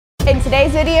In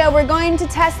today's video, we're going to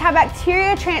test how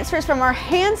bacteria transfers from our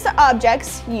hands to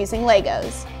objects using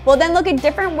Legos. We'll then look at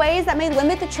different ways that may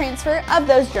limit the transfer of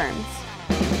those germs.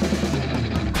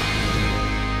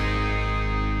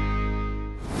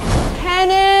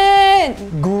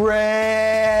 Kenan!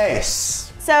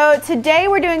 Grace! So today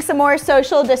we're doing some more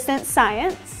social distance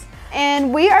science.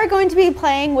 And we are going to be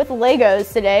playing with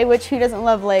Legos today, which who doesn't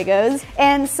love Legos,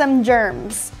 and some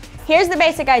germs. Here's the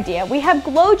basic idea. We have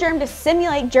Glo Germ to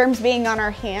simulate germs being on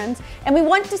our hands, and we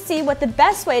want to see what the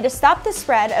best way to stop the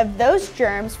spread of those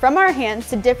germs from our hands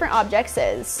to different objects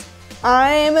is.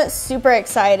 I'm super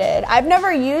excited. I've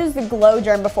never used the Glo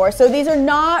Germ before, so these are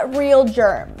not real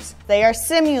germs. They are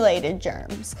simulated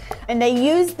germs. And they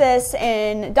use this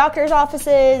in doctor's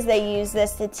offices, they use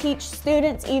this to teach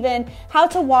students even how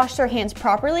to wash their hands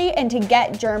properly and to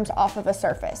get germs off of a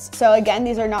surface. So again,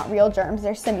 these are not real germs,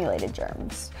 they're simulated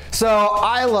germs. So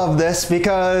I love this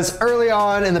because early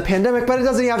on in the pandemic, but it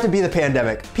doesn't even have to be the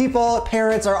pandemic,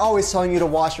 parents are always telling you to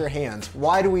wash your hands.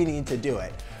 Why do we need to do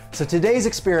it? So today's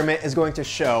experiment is going to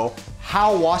show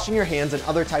how washing your hands and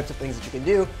other types of things that you can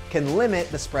do can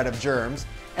limit the spread of germs.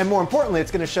 And more importantly,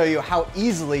 it's going to show you how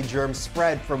easily germs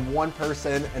spread from one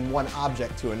person and one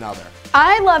object to another.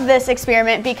 I love this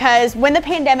experiment because when the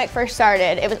pandemic first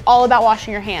started, it was all about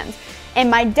washing your hands.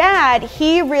 And my dad,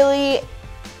 he really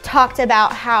talked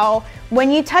about how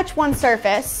when you touch one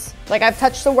surface, like I've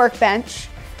touched the workbench,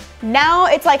 now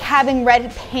it's like having red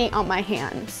paint on my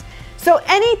hands. So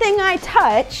anything I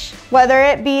touch, whether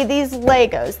it be these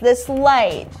Legos, this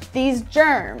light, these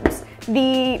germs,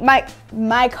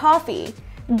 my coffee,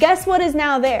 guess what is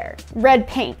now there? Red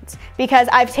paint. Because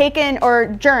I've taken, or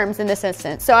germs in this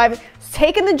instance, so I've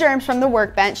taken the germs from the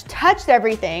workbench, touched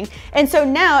everything, and so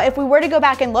now if we were to go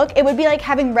back and look, it would be like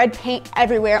having red paint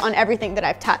everywhere on everything that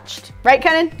I've touched. Right,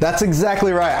 Kenan? That's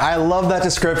exactly right. I love that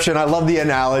description. I love the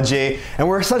analogy. And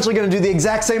we're essentially going to do the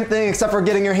exact same thing except for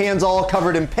getting your hands all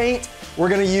covered in paint. We're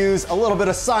going to use a little bit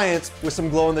of science with some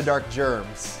glow-in-the-dark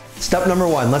germs. Step number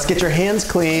one, let's get your hands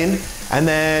clean and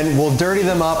then we'll dirty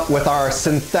them up with our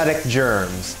synthetic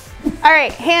germs. All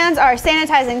right, hands are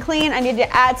sanitized and clean. I need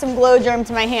to add some Glo Germ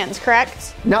to my hands,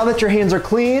 correct? Now that your hands are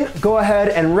clean, go ahead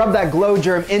and rub that Glo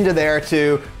Germ into there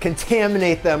to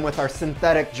contaminate them with our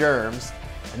synthetic germs.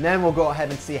 And then we'll go ahead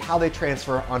and see how they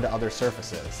transfer onto other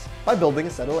surfaces by building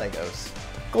a set of Legos.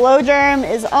 Glo Germ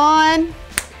is on.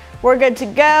 We're good to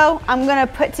go. I'm gonna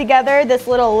put together this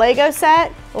little Lego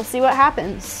set. We'll see what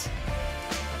happens.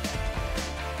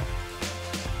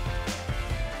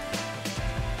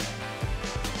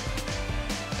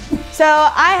 So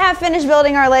I have finished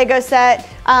building our Lego set,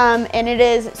 and it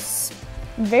is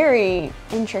very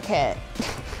intricate,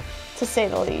 to say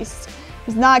the least. I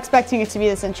was not expecting it to be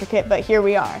this intricate, but here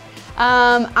we are.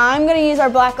 I'm gonna use our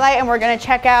blacklight and we're gonna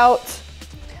check out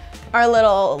our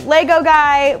little Lego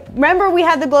guy. Remember we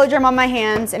had the Glo Germ on my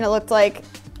hands and it looked like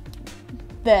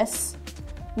this.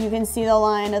 You can see the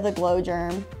line of the Glo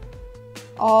Germ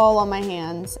all on my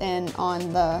hands and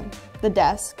on the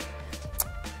desk.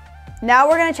 Now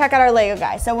we're gonna check out our Lego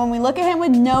guy. So when we look at him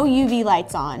with no UV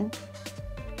lights on,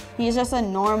 he's just a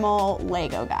normal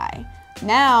Lego guy.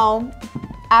 Now,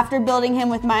 after building him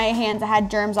with my hands that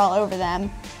had germs all over them,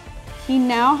 he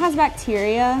now has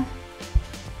bacteria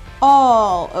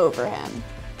all over him.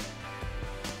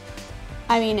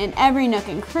 I mean, in every nook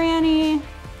and cranny,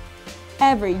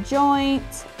 every joint,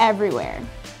 everywhere.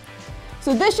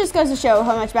 So this just goes to show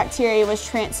how much bacteria was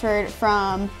transferred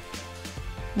from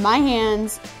my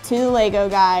hands to the Lego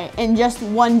guy in just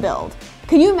one build.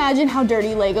 Can you imagine how dirty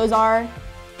Legos are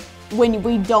when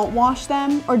we don't wash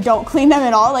them or don't clean them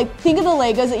at all? Like, think of the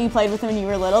Legos that you played with when you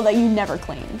were little that you never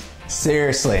cleaned.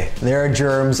 Seriously, there are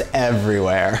germs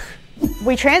everywhere.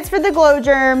 We transferred the Glo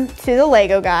Germ to the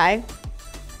Lego guy.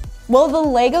 Will the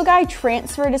Lego guy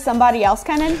transfer to somebody else,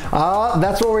 Kenan?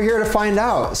 That's what we're here to find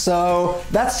out. So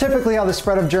that's typically how the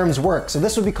spread of germs works. So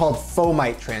this would be called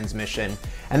fomite transmission.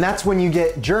 And that's when you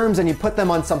get germs and you put them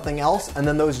on something else and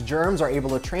then those germs are able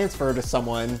to transfer to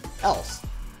someone else.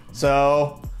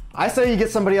 So I say you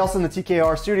get somebody else in the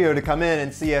TKOR studio to come in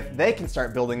and see if they can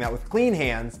start building that with clean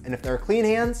hands. And if they're clean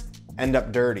hands, end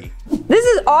up dirty. This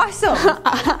is awesome.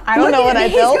 I don't know what I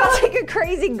built. He's got like a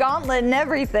crazy gauntlet and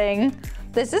everything.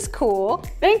 This is cool.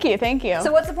 Thank you, thank you.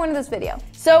 So what's the point of this video?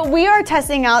 So we are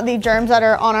testing out the germs that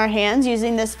are on our hands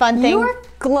using this fun thing. You're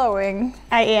glowing.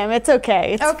 I am, it's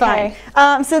okay, it's fine.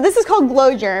 So this is called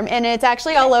Glo Germ and it's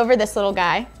actually all over this little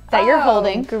guy that you're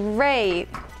holding. Great.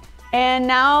 And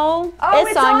now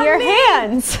it's on your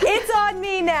hands. It's on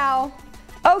me now.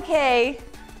 Okay.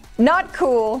 Not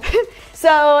cool.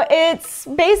 So it's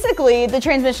basically the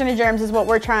transmission of germs is what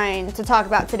we're trying to talk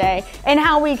about today and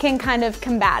how we can kind of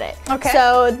combat it. Okay.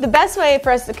 So the best way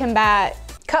for us to combat...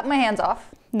 Cut my hands off.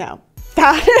 No.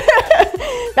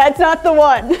 That's not the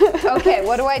one. Okay,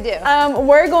 what do I do?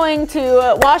 We're going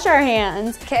to wash our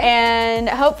hands, okay, and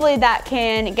hopefully that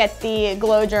can get the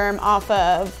Glo Germ off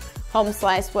of Home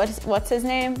Slice. What's his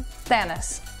name?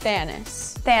 Thanos.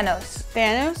 Thanos. Thanos.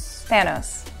 Thanos?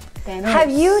 Thanos. Thanos. Have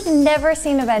you never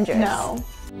seen Avengers? No.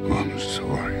 I'm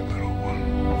sorry, little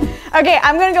one. Okay,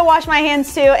 I'm gonna go wash my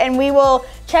hands too, and we will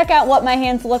check out what my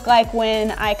hands look like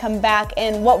when I come back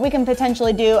and what we can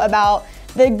potentially do about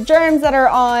the germs that are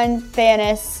on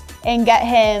Thanos and get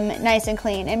him nice and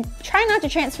clean and try not to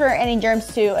transfer any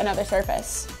germs to another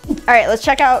surface. All right, let's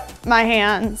check out my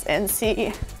hands and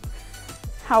see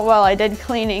how well I did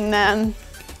cleaning them.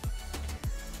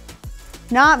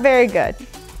 Not very good.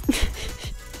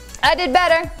 I did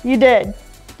better. You did.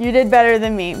 You did better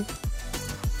than me.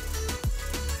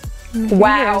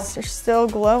 Wow. Fingers are still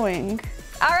glowing.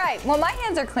 All right, well, my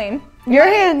hands are clean. Your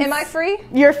hands. Am I free?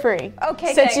 You're free.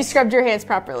 Okay, Since you scrubbed your hands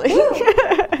properly.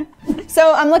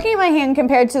 So I'm looking at my hand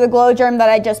compared to the Glo Germ that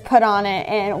I just put on it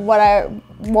and what I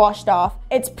washed off.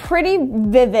 It's pretty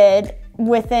vivid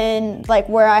within like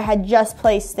where I had just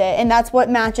placed it, and that's what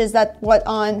matches what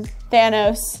on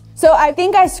Thanos. So I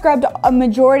think I scrubbed a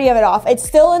majority of it off. It's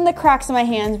still in the cracks of my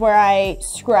hands where I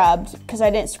scrubbed because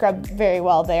I didn't scrub very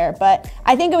well there, but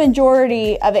I think a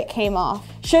majority of it came off.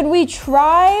 Should we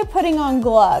try putting on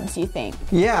gloves, you think?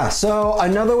 Yeah, so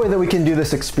another way that we can do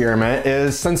this experiment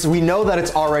is, since we know that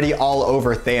it's already all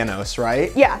over Thanos,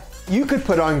 right? Yeah. You could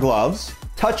put on gloves,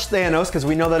 touch Thanos, because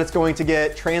we know that it's going to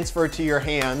get transferred to your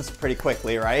hands pretty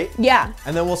quickly, right? Yeah.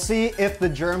 And then we'll see if the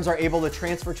germs are able to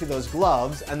transfer to those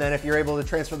gloves, and then if you're able to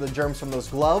transfer the germs from those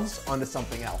gloves onto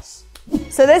something else.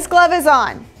 So this glove is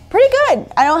on. Pretty good.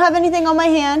 I don't have anything on my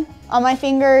hand. On my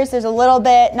fingers, there's a little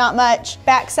bit, not much.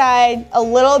 Backside, a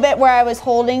little bit where I was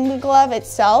holding the glove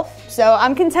itself. So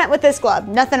I'm content with this glove,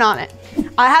 nothing on it.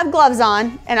 I have gloves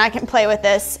on and I can play with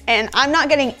this, and I'm not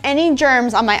getting any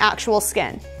germs on my actual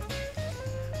skin.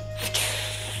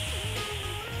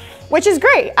 Which is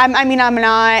great. I mean, I'm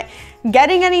not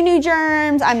getting any new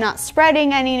germs. I'm not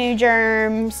spreading any new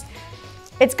germs.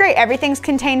 It's great, everything's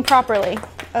contained properly.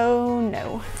 Oh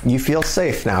no. You feel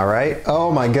safe now, right?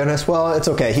 Oh my goodness, well, it's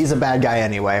okay. He's a bad guy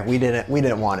anyway. We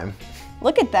didn't want him.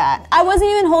 Look at that. I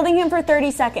wasn't even holding him for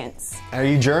 30 seconds. Are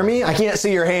you germy? I can't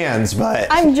see your hands, but...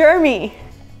 I'm germy.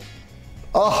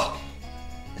 Oh,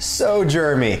 so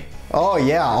germy. Oh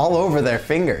yeah, all over their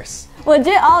fingers.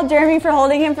 Legit all germy for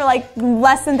holding him for like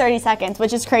less than 30 seconds,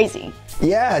 which is crazy.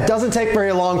 Yeah, it doesn't take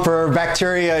very long for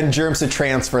bacteria and germs to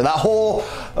transfer. That whole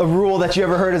rule that you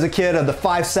ever heard as a kid of the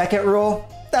 5-second rule,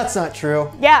 that's not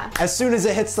true. Yeah. As soon as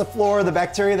it hits the floor, the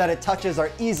bacteria that it touches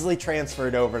are easily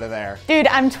transferred over to there. Dude,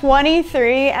 I'm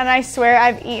 23 and I swear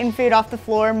I've eaten food off the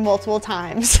floor multiple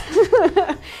times.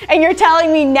 And you're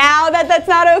telling me now that that's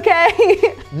not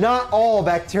okay? Not all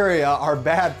bacteria are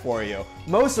bad for you.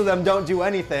 Most of them don't do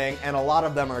anything, and a lot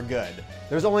of them are good.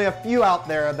 There's only a few out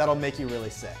there that'll make you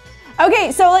really sick.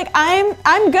 Okay, so like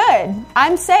I'm good.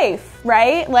 I'm safe,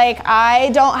 right? Like I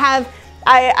don't have,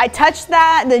 I touched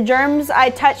that, the germs I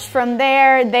touched from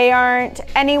there, they aren't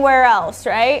anywhere else,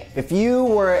 right? If you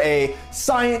were a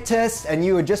scientist and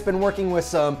you had just been working with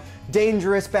some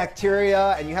dangerous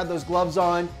bacteria and you had those gloves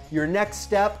on, your next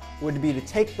step would be to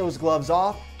take those gloves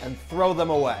off and throw them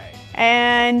away.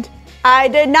 And I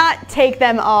did not take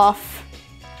them off.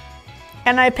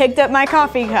 And I picked up my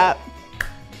coffee cup.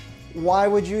 Why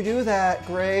would you do that,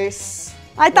 Grace?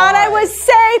 I thought I Why? was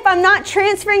safe. I'm not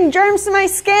transferring germs to my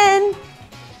skin.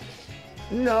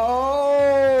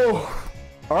 No!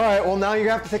 All right, well now you're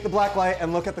gonna have to take the black light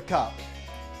and look at the cup.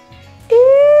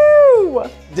 Ew!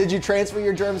 Did you transfer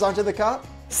your germs onto the cup?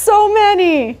 So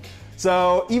many.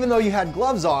 So even though you had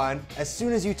gloves on, as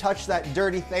soon as you touched that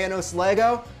dirty Thanos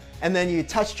Lego, and then you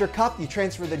touched your cup, you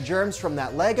transfer the germs from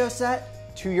that Lego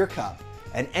set to your cup,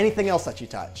 and anything else that you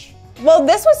touch. Well,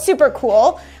 this was super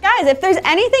cool. Guys, if there's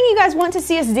anything you guys want to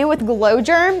see us do with Glo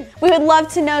Germ, we would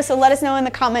love to know, so let us know in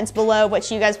the comments below what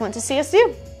you guys want to see us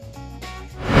do.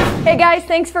 Hey guys,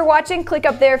 thanks for watching. Click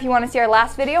up there if you want to see our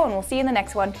last video, and we'll see you in the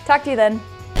next one. Talk to you then.